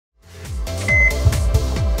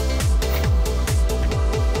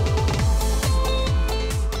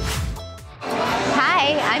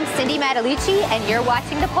Matalucci, and you're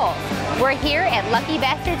watching The Pulse. We're here at Lucky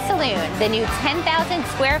Bastard Saloon, the new 10,000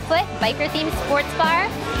 square foot biker-themed sports bar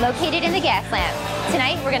located in the Gaslamp.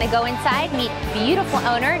 Tonight, we're gonna go inside, meet beautiful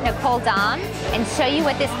owner Nicole Dahm, and show you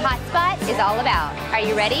what this hot spot is all about. Are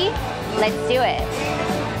you ready? Let's do it.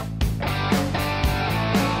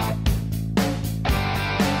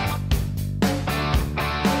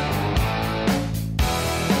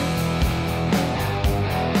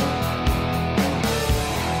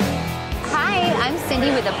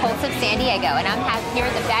 With the Pulse of San Diego, and I'm here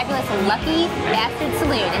at the fabulous Lucky Bastard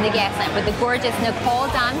Saloon in the Gaslamp with the gorgeous Nicole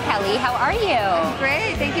Dahm Kelly. How are you? I'm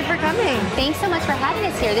great. Thank you for coming. Thanks so much for having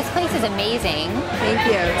us here. This place is amazing. Thank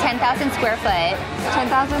you. 10,000 square foot.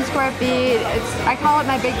 10,000 square feet. I call it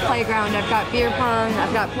my big playground. I've got beer pong,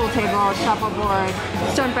 I've got pool table, shuffleboard,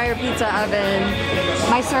 stone fire pizza oven.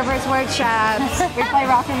 My servers wear chaps. We play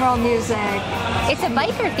rock and roll music. It's a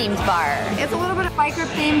biker themed bar. It's a little bit of biker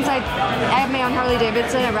themes. I have my own Harley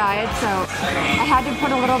Davidson, I ride, so I had to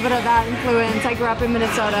put a little bit of that influence. I grew up in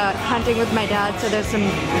Minnesota hunting with my dad, so there's some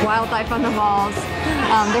wildlife on the walls.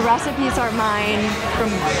 The recipes are mine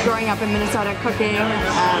from growing up in Minnesota cooking.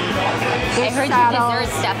 I heard your dessert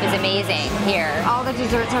stuff is amazing here. All the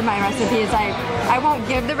desserts are my recipes. I won't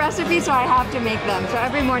give the recipes, so I have to make them. So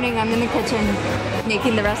every morning I'm in the kitchen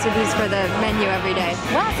making the recipes for the menu every day.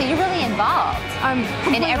 Wow, so you're really involved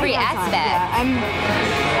in every aspect.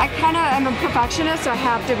 Yeah, I'm a perfectionist, so I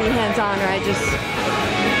have to be hands-on, or I just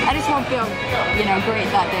won't feel, great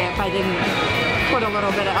that day if I didn't put a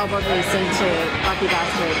little bit of elbow grease into Lucky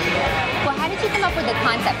Bastard. Well, how did you come up with the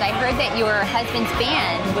concept? I heard that your husband's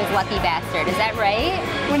band was Lucky Bastard. Is that right?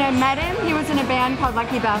 When I met him, he was in a band called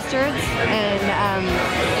Lucky Bastards, and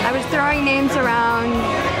I was throwing names around,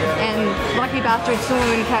 and Lucky Bastard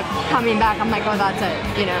Saloon kept coming back. I'm like, oh, that's it,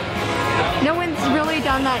 No one's really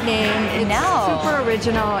done that name. It's super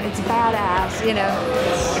original. It's badass,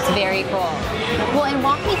 It's very cool. Well, and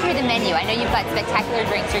walk me through the menu. I know you've got spectacular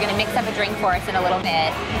drinks. You're going to mix up a drink for us in a little bit.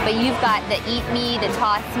 But you've got the eat me, the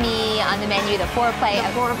toss me on the menu, the foreplay.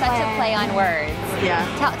 Such a play on words. Yeah.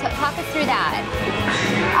 Talk us through that.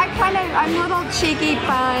 I'm a little cheeky,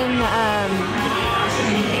 fun.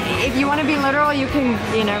 If you want to be literal, you can,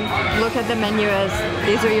 look at the menu as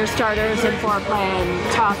these are your starters and foreplay and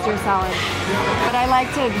toss your salad. But I like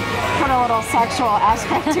to put a little sexual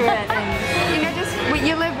aspect to it, and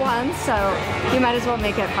you live once, so you might as well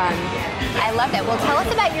make it fun. I love that. Well, tell us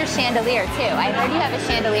about your chandelier too. I heard you have a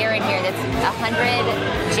chandelier in here that's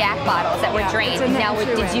 100 Jack bottles that were drained. Now,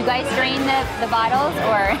 did you guys drain the bottles,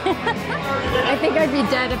 or? I think I'd be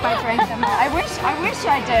dead if I drank them all. I wish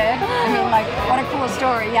I did. I mean, what a cool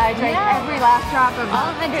story. Yeah, I drank every last drop of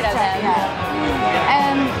all 100 of them. Yeah.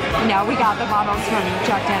 And we got the bottles from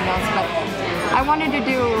Jack Daniels, but I wanted to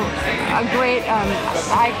do a great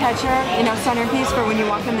eye catcher, centerpiece for when you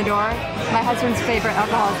walk in the door. My husband's favorite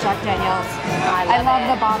alcohol is Jack Daniels. I love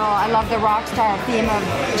the bottle. I love the rock star theme of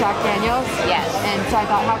Jack Daniels. Yes. And so I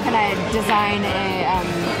thought, how can I design a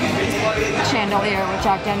chandelier with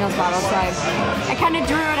Jack Daniels bottles? So I kind of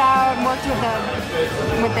drew it out and worked with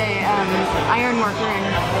the iron worker, and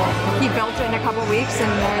he built it in a couple weeks, and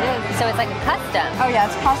there it is. So it's like a custom. Oh yeah,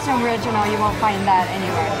 it's custom original. You won't find that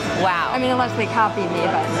anywhere. Wow. I mean, unless they copied me,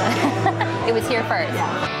 but it was here first.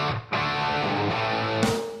 Yeah.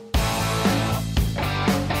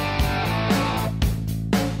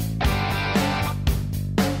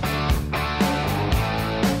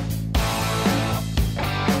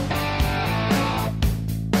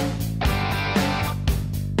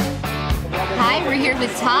 We're here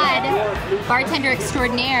with Todd, bartender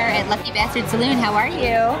extraordinaire at Lucky Bastard Saloon. How are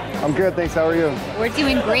you? I'm good, thanks. How are you? We're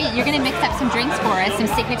doing great. You're going to mix up some drinks for us,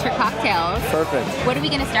 some signature cocktails. Perfect. What are we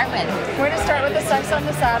going to start with? We're going to start with the Sex on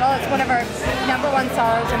the Saddle. It's one of our #1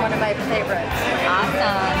 sellers and one of my favorites.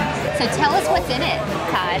 Awesome. So tell us what's in it,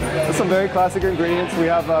 Todd. There's some very classic ingredients.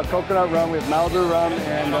 We have coconut rum, we have Malibu Rum,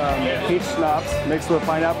 and peach schnapps mixed with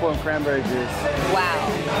pineapple and cranberry juice. Wow.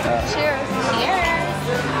 Cheers. Cheers.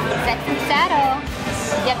 Sex and Saddle.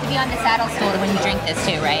 You have to be on the saddle stool when you drink this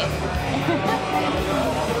too, right?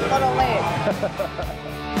 A little late.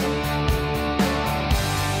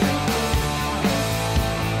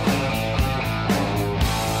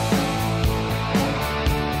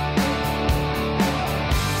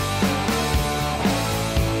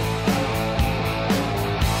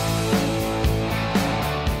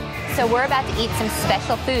 So we're about to eat some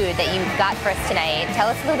special food that you've got for us tonight. Tell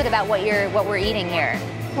us a little bit about what we're eating here.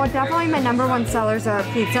 Well, definitely my #1 sellers are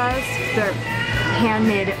pizzas. They're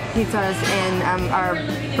handmade pizzas and our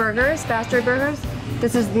burgers, Bastard burgers.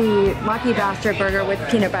 This is the Lucky Bastard burger with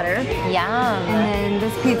peanut butter. Yum. And then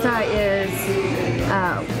this pizza is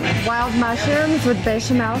wild mushrooms with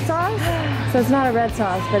bechamel sauce. So it's not a red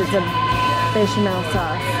sauce, but it's a bechamel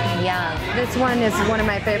sauce. Yum. This one is one of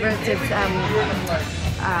my favorites. It's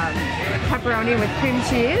pepperoni with cream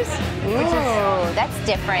cheese. Ooh, that's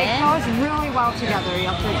different. It goes really well together. You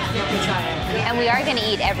have to try it. And we are going to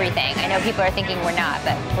eat everything. I know people are thinking we're not,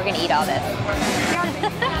 but we're going to eat all this.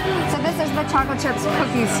 So this is the chocolate chips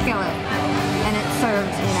cookie skillet, and it's served,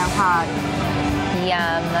 you know, hot.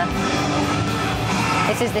 Yum.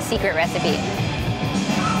 This is the secret recipe.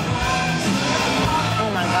 Oh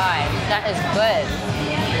my God, that is good.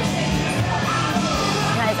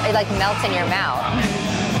 It like melts in your mouth.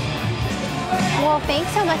 Well, thanks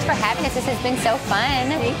so much for having us. This has been so fun.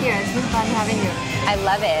 Thank you. It's been fun having you. I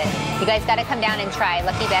love it. You guys got to come down and try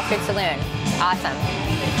Lucky Bastard Saloon. Awesome.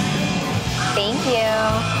 Thank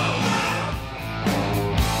you.